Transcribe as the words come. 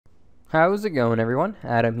How's it going, everyone?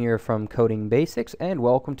 Adam here from Coding Basics, and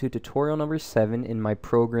welcome to tutorial number 7 in my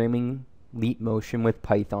Programming Leap Motion with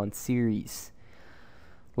Python series.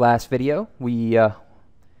 Last video, we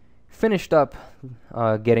finished up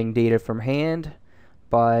getting data from hand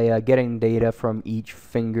by getting data from each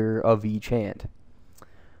finger of each hand.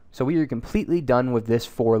 So we are completely done with this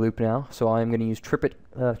for loop now, so I'm going to use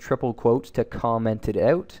triple quotes to comment it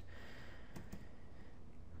out,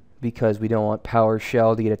 because we don't want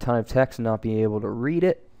PowerShell to get a ton of text and not be able to read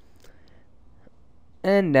it.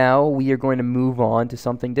 And now we are going to move on to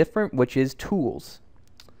something different, which is tools.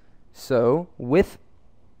 So with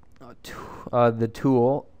the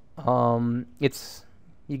tool,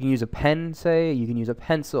 you can use a pen, say, you can use a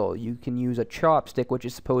pencil, you can use a chopstick, which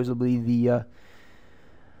is supposedly the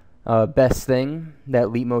best thing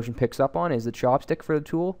that Leap Motion picks up on, is the chopstick for the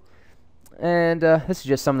tool. And this is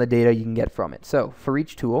just some of the data you can get from it. So for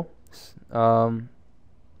each tool,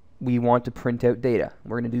 we want to print out data.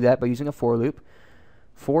 We're going to do that by using a for loop.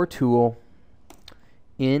 For tool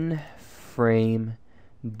in frame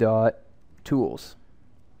dot tools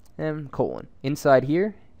and colon. Inside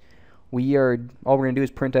here, all we're going to do is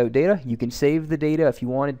print out data. You can save the data if you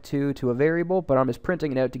wanted to a variable, but I'm just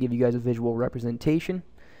printing it out to give you guys a visual representation.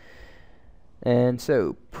 And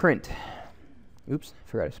so print. Oops,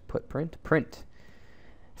 forgot to put print.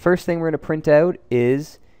 First thing we're going to print out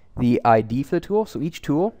is the ID for the tool. So each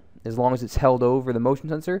tool, as long as it's held over the motion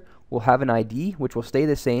sensor, will have an ID, which will stay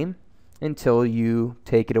the same until you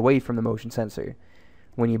take it away from the motion sensor.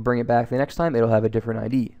 When you bring it back the next time, it'll have a different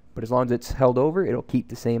ID. But as long as it's held over, it'll keep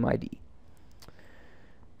the same ID.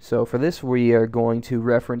 So for this, we are going to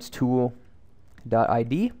reference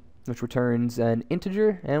tool.id, which returns an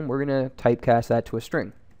integer, and we're going to typecast that to a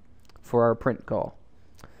string for our print call.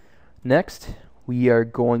 Next, we are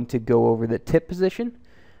going to go over the tip position,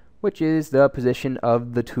 which is the position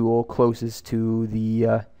of the tool closest to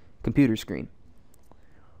the computer screen.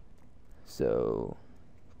 So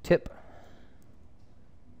tip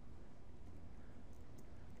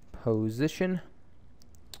position,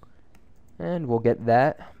 and we'll get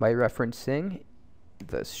that by referencing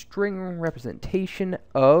the string representation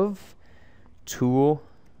of tool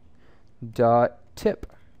dot tip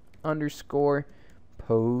underscore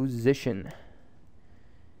position.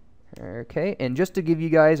 Okay, and just to give you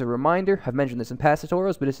guys a reminder, I've mentioned this in past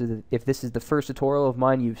tutorials, but if this is the first tutorial of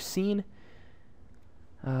mine you've seen,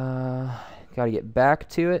 gotta get back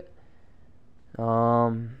to it.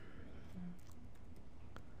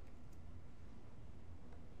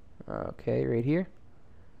 Okay, right here.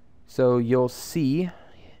 So you'll see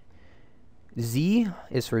Z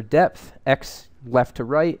is for depth, X left to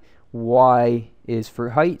right, Y is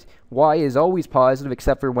for height. Y is always positive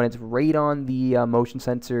except for when it's right on the motion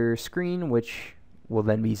sensor screen, which will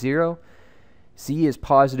then be 0. Z is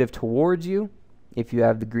positive towards you if you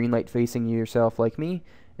have the green light facing yourself like me,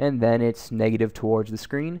 and then it's negative towards the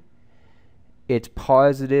screen. It's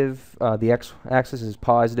positive, the x-axis is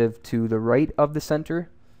positive to the right of the center,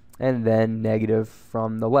 and then negative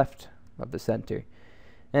from the left of the center.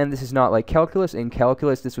 And this is not like calculus. In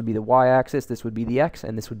calculus, this would be the y-axis, this would be the x,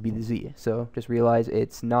 and this would be the z. So just realize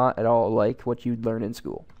it's not at all like what you'd learn in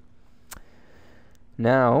school.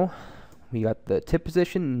 Now, we got the tip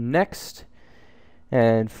position next.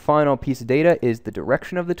 And final piece of data is the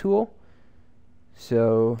direction of the tool.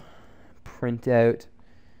 So print out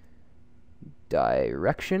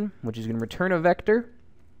direction, which is going to return a vector,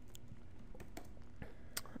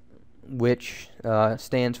 which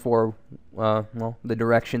stands for well, the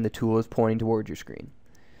direction the tool is pointing towards your screen.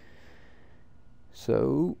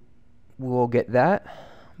 So we'll get that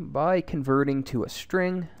by converting to a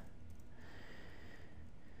string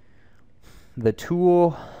the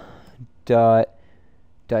tool dot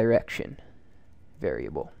direction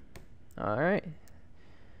variable. Alright,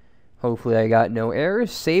 hopefully I got no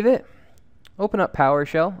errors. Save it, open up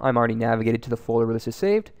PowerShell. I'm already navigated to the folder where this is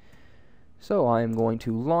saved, so I'm going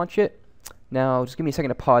to launch it. Now, just give me a second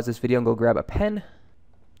to pause this video and go grab a pen.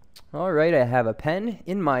 Alright, I have a pen.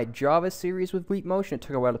 In my Java series with Leap Motion, it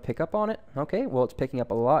took a while to pick up on it. Okay, well, it's picking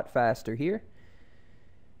up a lot faster here.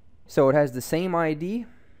 So it has the same ID.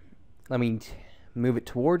 Let me move it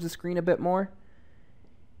towards the screen a bit more.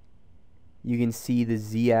 You can see the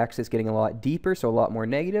z-axis getting a lot deeper, so a lot more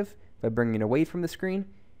negative. If I bring it away from the screen,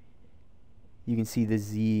 you can see the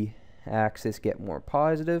z-axis get more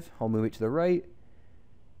positive. I'll move it to the right.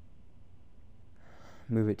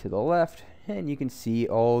 Move it to the left, and you can see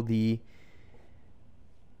all the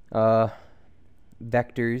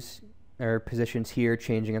vectors or positions here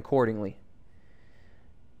changing accordingly.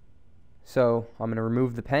 So I'm going to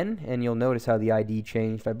remove the pen, and you'll notice how the ID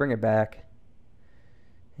changed. If I bring it back,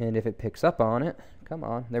 And if it picks up on it, come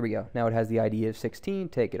on, there we go. Now it has the ID of 16,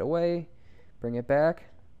 take it away, bring it back.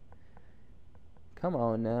 Come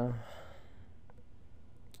on now.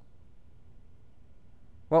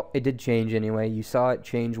 Well, it did change anyway. You saw it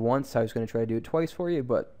change once. I was going to try to do it twice for you,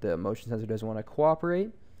 but the motion sensor doesn't want to cooperate.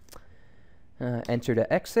 Enter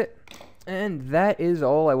to exit. And that is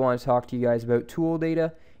all I want to talk to you guys about tool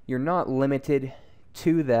data. You're not limited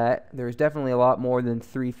to that. There's definitely a lot more than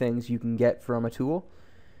 3 things you can get from a tool.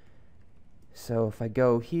 So if I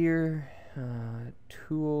go here,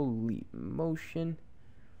 tool leap motion,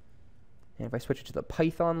 and if I switch it to the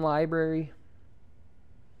Python library,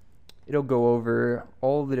 it'll go over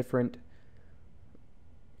all the different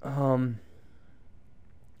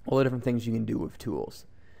things you can do with tools.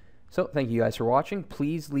 So thank you guys for watching.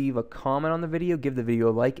 Please leave a comment on the video, give the video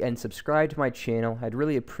a like, and subscribe to my channel. I'd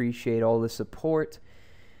really appreciate all the support,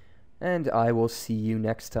 and I will see you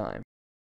next time.